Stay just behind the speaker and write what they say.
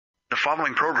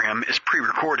following program is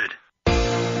pre-recorded.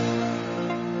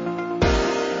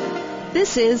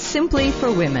 This is Simply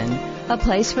for Women, a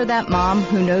place for that mom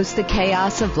who knows the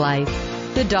chaos of life,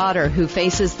 the daughter who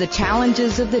faces the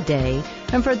challenges of the day,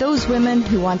 and for those women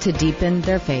who want to deepen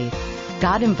their faith.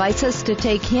 God invites us to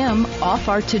take Him off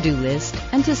our to-do list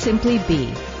and to simply be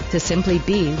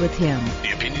with Him.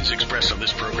 The opinions expressed on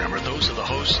this program are those of the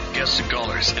hosts, guests, and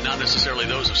callers, and not necessarily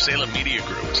those of Salem Media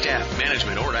Group, staff,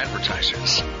 management, or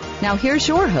advertisers. Now here's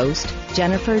your host,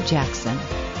 Jennifer Jackson.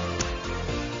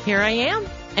 Here I am,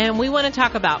 and we want to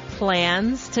talk about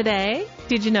plans today.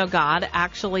 Did you know God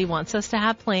actually wants us to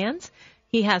have plans?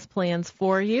 He has plans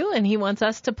for you, and He wants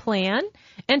us to plan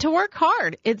and to work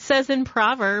hard. It says in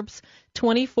Proverbs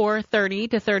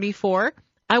 24:30-34,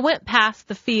 I went past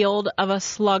the field of a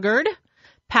sluggard,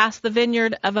 past the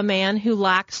vineyard of a man who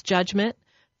lacks judgment.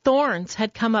 Thorns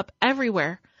had come up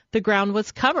everywhere. The ground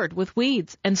was covered with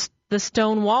weeds, and the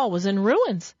stone wall was in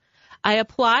ruins. I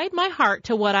applied my heart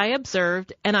to what I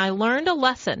observed, and I learned a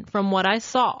lesson from what I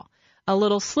saw. A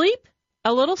little sleep,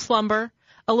 a little slumber,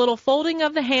 a little folding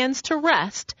of the hands to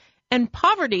rest, and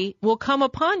poverty will come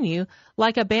upon you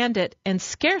like a bandit, and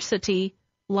scarcity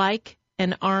like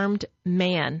an armed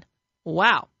man.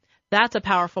 Wow, that's a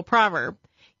powerful proverb.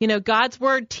 You know, God's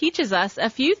Word teaches us a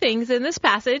few things in this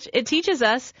passage. It teaches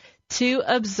us to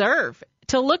observe,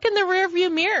 to look in the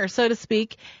rearview mirror, so to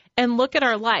speak, and look at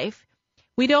our life.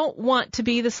 We don't want to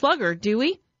be the sluggard, do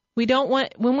we? We don't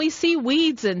want, when we see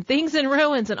weeds and things in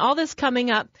ruins and all this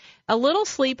coming up, a little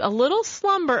sleep, a little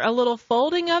slumber, a little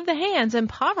folding of the hands, and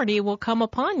poverty will come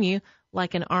upon you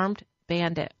like an armed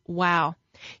bandit. Wow.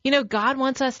 You know, God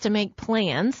wants us to make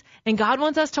plans, and God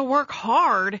wants us to work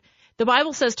hard. The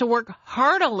Bible says to work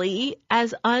heartily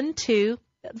as unto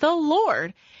the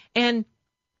Lord. And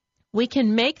we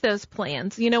can make those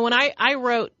plans. You know, when I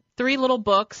wrote 3 little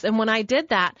books, and when I did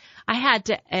that, I had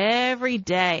to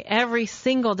every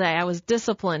single day, I was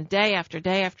disciplined day after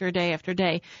day after day after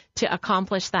day to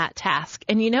accomplish that task.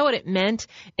 And you know what it meant?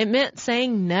 It meant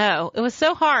saying no. It was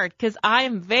so hard because I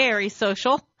am very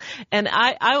social, and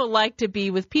I would like to be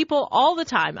with people all the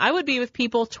time. I would be with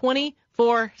people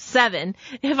 24/7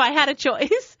 if I had a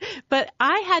choice, but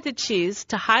I had to choose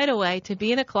to hide away, to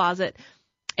be in a closet,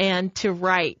 and to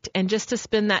write, and just to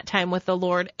spend that time with the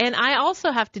Lord. And I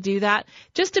also have to do that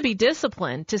just to be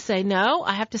disciplined, to say no.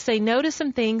 I have to say no to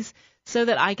some things so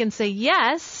that I can say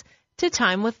yes to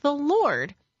time with the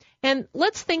Lord. And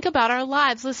let's think about our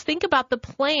lives. Let's think about the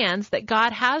plans that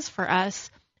God has for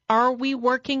us. Are we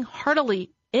working heartily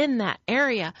in that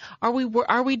area? Are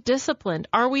we disciplined?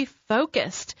 Are we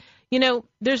focused? You know,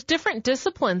 there's different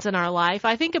disciplines in our life.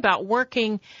 I think about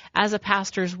working as a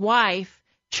pastor's wife.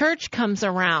 Church comes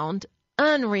around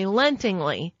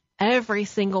unrelentingly every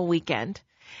single weekend.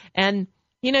 And,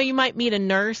 you know, you might meet a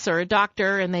nurse or a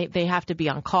doctor, and they have to be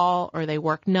on call, or they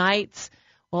work nights.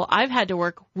 Well, I've had to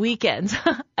work weekends.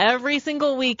 Every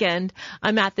single weekend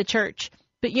I'm at the church.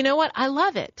 But you know what? I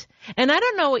love it. And I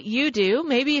don't know what you do.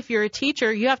 Maybe if you're a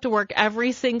teacher, you have to work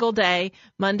every single day,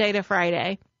 Monday to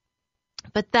Friday.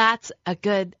 But that's a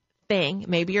good thing.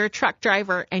 Maybe you're a truck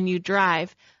driver and you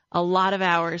drive a lot of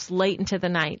hours late into the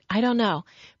night. I don't know.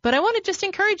 But I want to just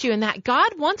encourage you in that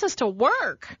God wants us to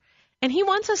work, and He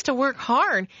wants us to work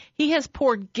hard. He has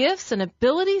poured gifts and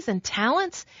abilities and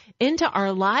talents into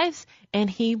our lives, and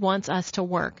He wants us to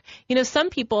work. You know, some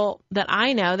people that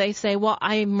I know, they say, well,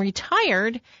 I'm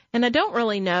retired, and I don't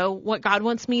really know what God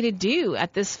wants me to do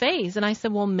at this phase. And I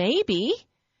said, well, maybe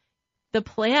the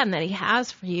plan that He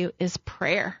has for you is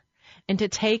prayer, and to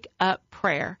take up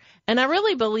prayer. And I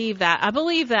really believe that. I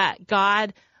believe that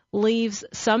God leaves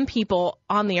some people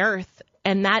on the earth,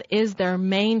 and that is their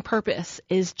main purpose,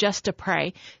 is just to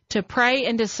pray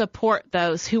and to support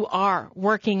those who are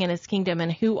working in His kingdom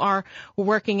and who are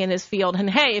working in His field. And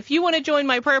hey, if you want to join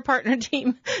my prayer partner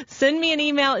team, send me an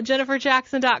email at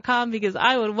jenniferjackson.com, because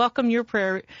I would welcome your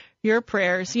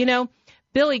prayers. You know,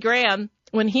 Billy Graham,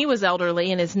 when he was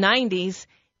elderly in his 90s,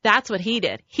 that's what he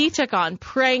did. He took on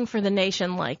praying for the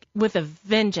nation like with a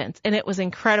vengeance, and it was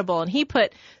incredible. And he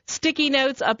put sticky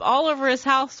notes up all over his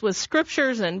house with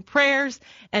scriptures and prayers,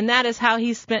 and that is how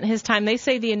he spent his time. They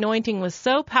say the anointing was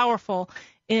so powerful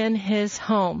in his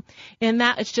home, and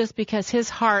that is just because his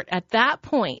heart at that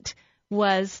point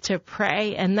was to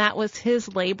pray, and that was his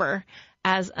labor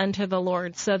as unto the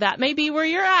Lord. So that may be where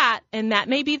you're at, and that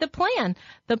may be the plan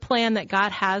that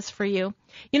God has for you.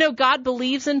 You know, God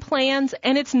believes in plans,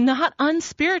 and it's not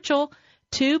unspiritual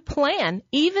to plan.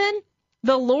 Even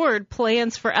the Lord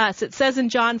plans for us. It says in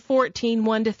John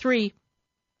 14:1-3,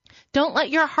 don't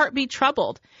let your heart be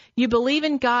troubled. You believe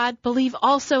in God, believe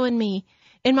also in me.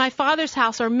 In my Father's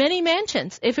house are many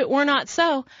mansions. If it were not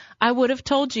so, I would have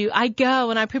told you. I go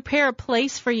and I prepare a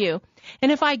place for you.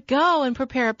 And if I go and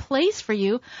prepare a place for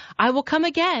you, I will come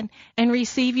again and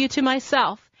receive you to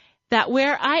myself, that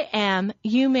where I am,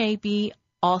 you may be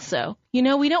also. You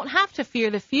know, we don't have to fear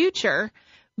the future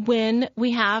when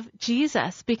we have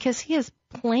Jesus, because he has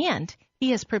planned.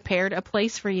 He has prepared a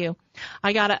place for you.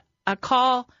 I got a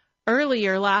call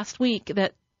earlier last week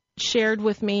that shared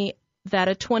with me that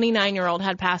a 29-year-old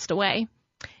had passed away.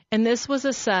 And this was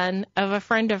a son of a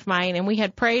friend of mine, and we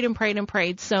had prayed and prayed and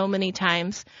prayed so many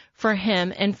times for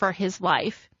him and for his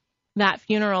life. That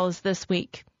funeral is this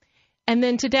week. And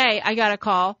then today I got a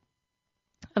call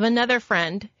of another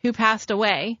friend who passed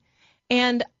away.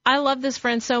 And I love this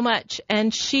friend so much,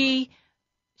 and she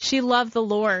loved the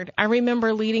Lord. I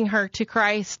remember leading her to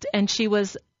Christ, and she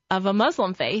was of a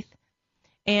Muslim faith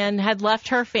and had left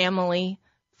her family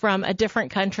from a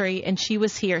different country, and she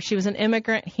was here. She was an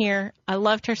immigrant here. I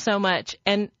loved her so much,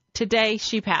 and today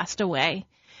she passed away.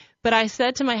 But I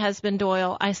said to my husband,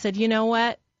 Doyle, I said, you know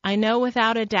what? I know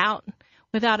without a doubt,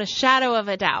 without a shadow of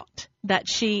a doubt, that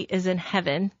she is in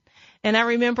heaven. And I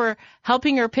remember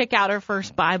helping her pick out her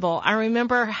first Bible. I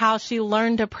remember how she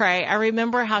learned to pray. I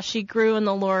remember how she grew in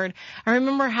the Lord. I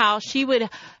remember how she would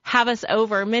have us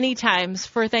over many times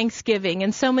for Thanksgiving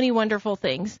and so many wonderful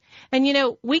things. And, you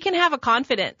know, we can have a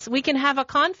confidence. We can have a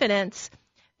confidence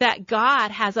that God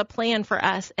has a plan for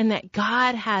us and that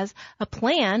God has a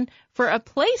plan for a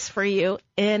place for you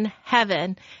in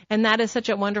heaven. And that is such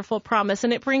a wonderful promise.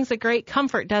 And it brings a great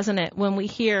comfort, doesn't it, when we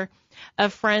hear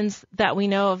of friends that we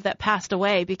know of that passed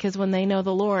away, because when they know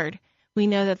the Lord, we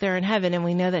know that they're in heaven and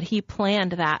we know that he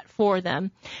planned that for them.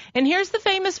 And here's the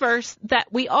famous verse that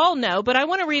we all know, but I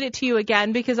want to read it to you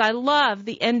again because I love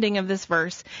the ending of this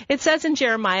verse. It says in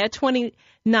Jeremiah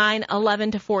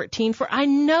 29:11-14, for I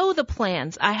know the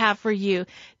plans I have for you,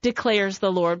 declares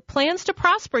the Lord, plans to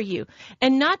prosper you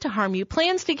and not to harm you,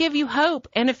 plans to give you hope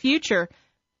and a future.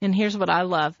 And here's what I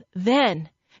love. Then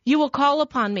you will call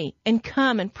upon me and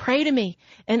come and pray to me,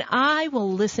 and I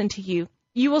will listen to you.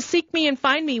 You will seek me and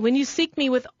find me when you seek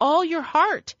me with all your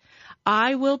heart.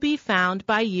 I will be found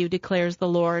by you, declares the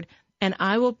Lord, and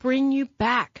I will bring you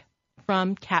back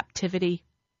from captivity.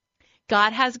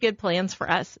 God has good plans for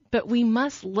us, but we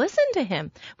must listen to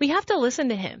him. We have to listen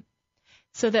to him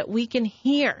so that we can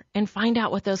hear and find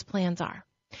out what those plans are.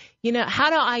 You know,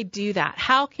 how do I do that?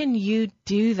 How can you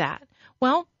do that?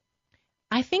 Well,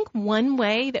 I think one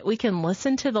way that we can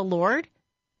listen to the Lord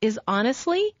is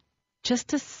honestly just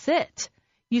to sit.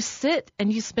 You sit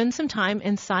and you spend some time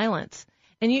in silence.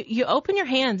 And you open your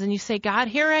hands and you say, God,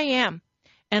 here I am.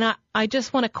 And I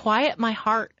just want to quiet my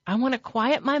heart. I want to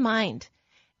quiet my mind.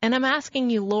 And I'm asking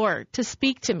you, Lord, to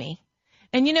speak to me.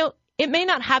 And, you know, it may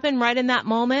not happen right in that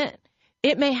moment.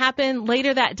 It may happen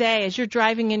later that day as you're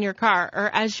driving in your car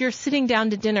or as you're sitting down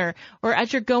to dinner or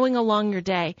as you're going along your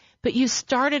day. But you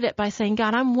started it by saying,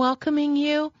 God, I'm welcoming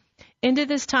you into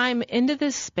this time, into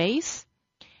this space,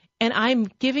 and I'm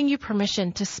giving you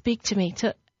permission to speak to me,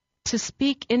 to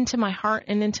speak into my heart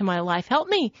and into my life. Help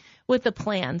me with the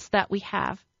plans that we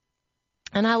have.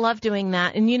 And I love doing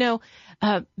that. And, you know,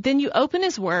 then you open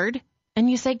his word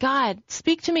and you say, God,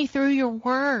 speak to me through your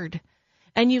word.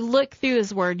 And you look through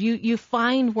his word. You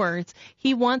find words.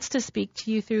 He wants to speak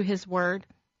to you through his word.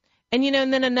 And, you know,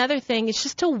 and then another thing is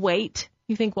just to wait.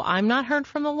 You think, well, I'm not heard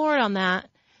from the Lord on that.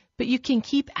 But you can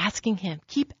keep asking him,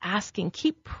 keep asking,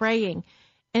 keep praying.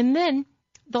 And then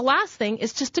the last thing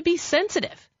is just to be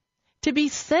sensitive to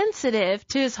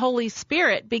his Holy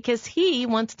Spirit, because he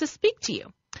wants to speak to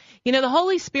you. You know, the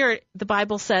Holy Spirit, the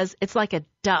Bible says, it's like a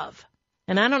dove.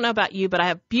 And I don't know about you, but I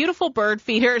have beautiful bird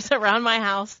feeders around my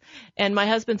house. And my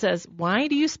husband says, why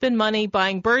do you spend money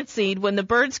buying bird seed when the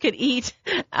birds could eat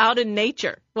out in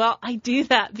nature? Well, I do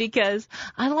that because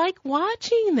I like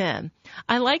watching them.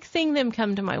 I like seeing them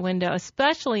come to my window,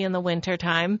 especially in the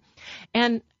wintertime.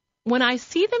 And when I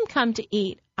see them come to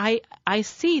eat, I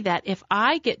see that if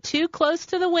I get too close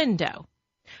to the window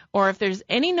or if there's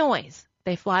any noise,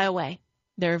 they fly away.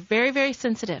 They're very, very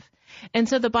sensitive. And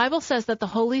so the Bible says that the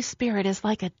Holy Spirit is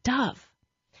like a dove.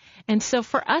 And so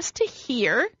for us to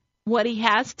hear what he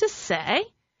has to say,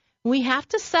 we have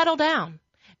to settle down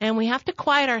and we have to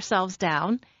quiet ourselves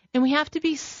down and we have to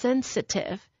be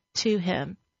sensitive to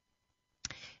him.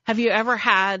 Have you ever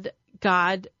had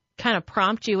God kind of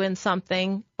prompt you in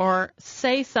something or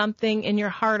say something in your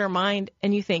heart or mind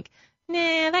and you think,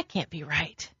 nah, that can't be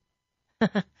right?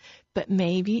 But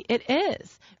maybe it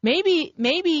is.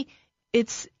 Maybe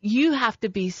it's you have to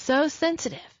be so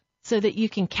sensitive so that you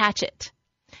can catch it.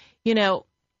 You know,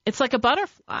 it's like a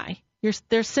butterfly.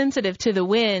 They're sensitive to the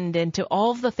wind and to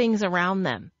all of the things around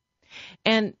them.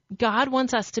 And God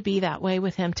wants us to be that way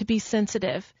with him, to be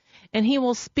sensitive. And he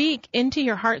will speak into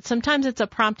your heart. Sometimes it's a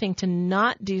prompting to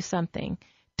not do something.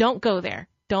 Don't go there.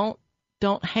 Don't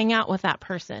hang out with that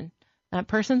person. That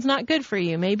person's not good for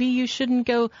you. Maybe you shouldn't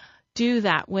go do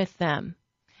that with them.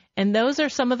 And those are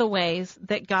some of the ways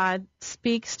that God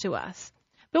speaks to us.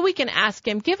 But we can ask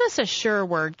him, give us a sure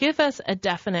word, give us a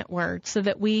definite word so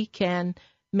that we can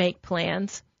make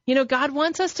plans. You know, God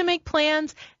wants us to make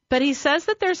plans, but he says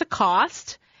that there's a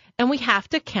cost, and we have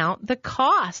to count the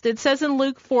cost. It says in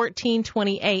Luke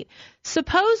 14:28,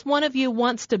 suppose one of you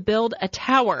wants to build a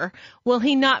tower. Will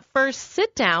he not first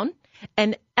sit down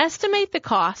and estimate the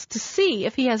cost to see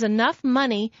if he has enough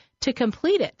money to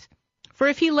complete it? For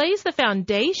if he lays the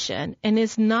foundation and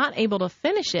is not able to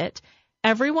finish it,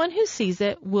 everyone who sees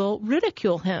it will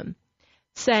ridicule him,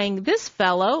 saying, this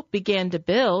fellow began to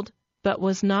build, but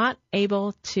was not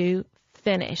able to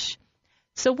finish.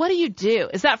 So what do?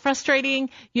 Is that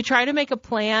frustrating? You try to make a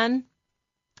plan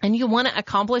and you want to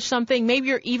accomplish something. Maybe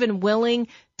you're even willing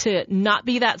to not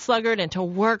be that sluggard and to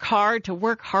work hard, to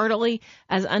work heartily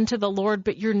as unto the Lord,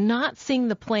 but you're not seeing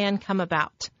the plan come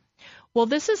about. Well,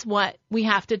 this is what we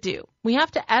have to do. We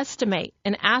have to estimate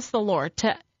and ask the Lord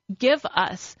to give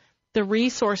us the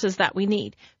resources that we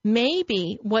need.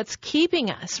 Maybe what's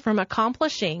keeping us from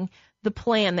accomplishing the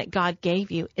plan that God gave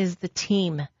you is the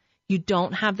team. You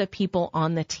don't have the people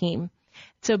on the team.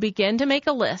 So begin to make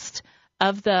a list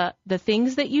of the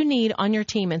things that you need on your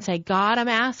team and say, God, I'm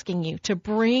asking you to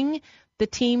bring the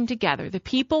team together, the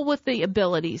people with the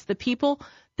abilities, the people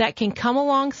that can come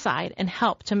alongside and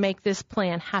help to make this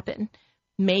plan happen.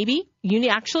 Maybe you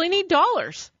actually need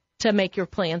dollars to make your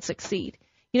plan succeed.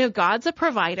 You know, God's a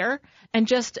provider, and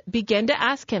just begin to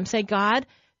ask him, say, God,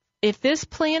 if this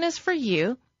plan is for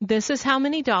you, this is how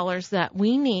many dollars that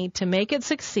we need to make it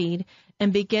succeed,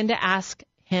 and begin to ask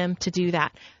him to do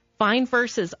that. Find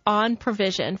verses on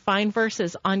provision, find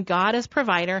verses on God as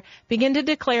provider, begin to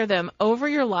declare them over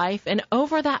your life and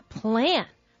over that plan,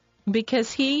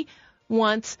 because he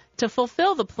wants to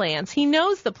fulfill the plans. He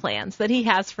knows the plans that he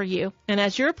has for you. And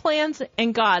as your plans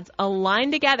and God's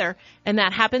align together, and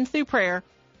that happens through prayer,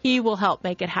 he will help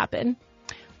make it happen.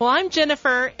 Well, I'm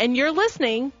Jennifer, and you're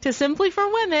listening to Simply for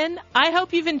Women. I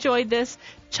hope you've enjoyed this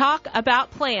talk about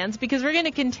plans, because we're going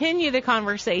to continue the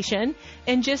conversation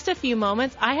in just a few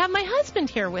moments. I have my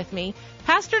husband here with me,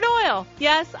 Pastor Doyle.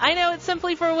 Yes, I know it's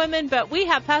Simply for Women, but we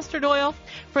have Pastor Doyle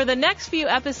for the next few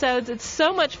episodes. It's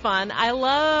so much fun. I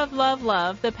love, love,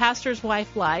 love the pastor's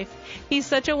wife life. He's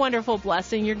such a wonderful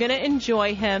blessing. You're going to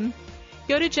enjoy him.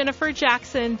 Go to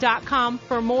JenniferJackson.com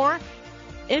for more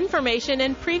information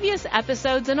and previous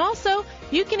episodes, and also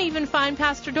you can even find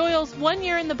Pastor Doyle's 1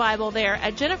 Year in the Bible there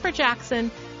at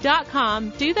JenniferJackson.com.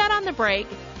 Do that on the break.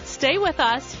 Stay with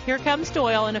us. Here comes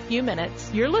Doyle in a few minutes.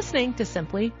 You're listening to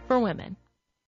Simply for Women.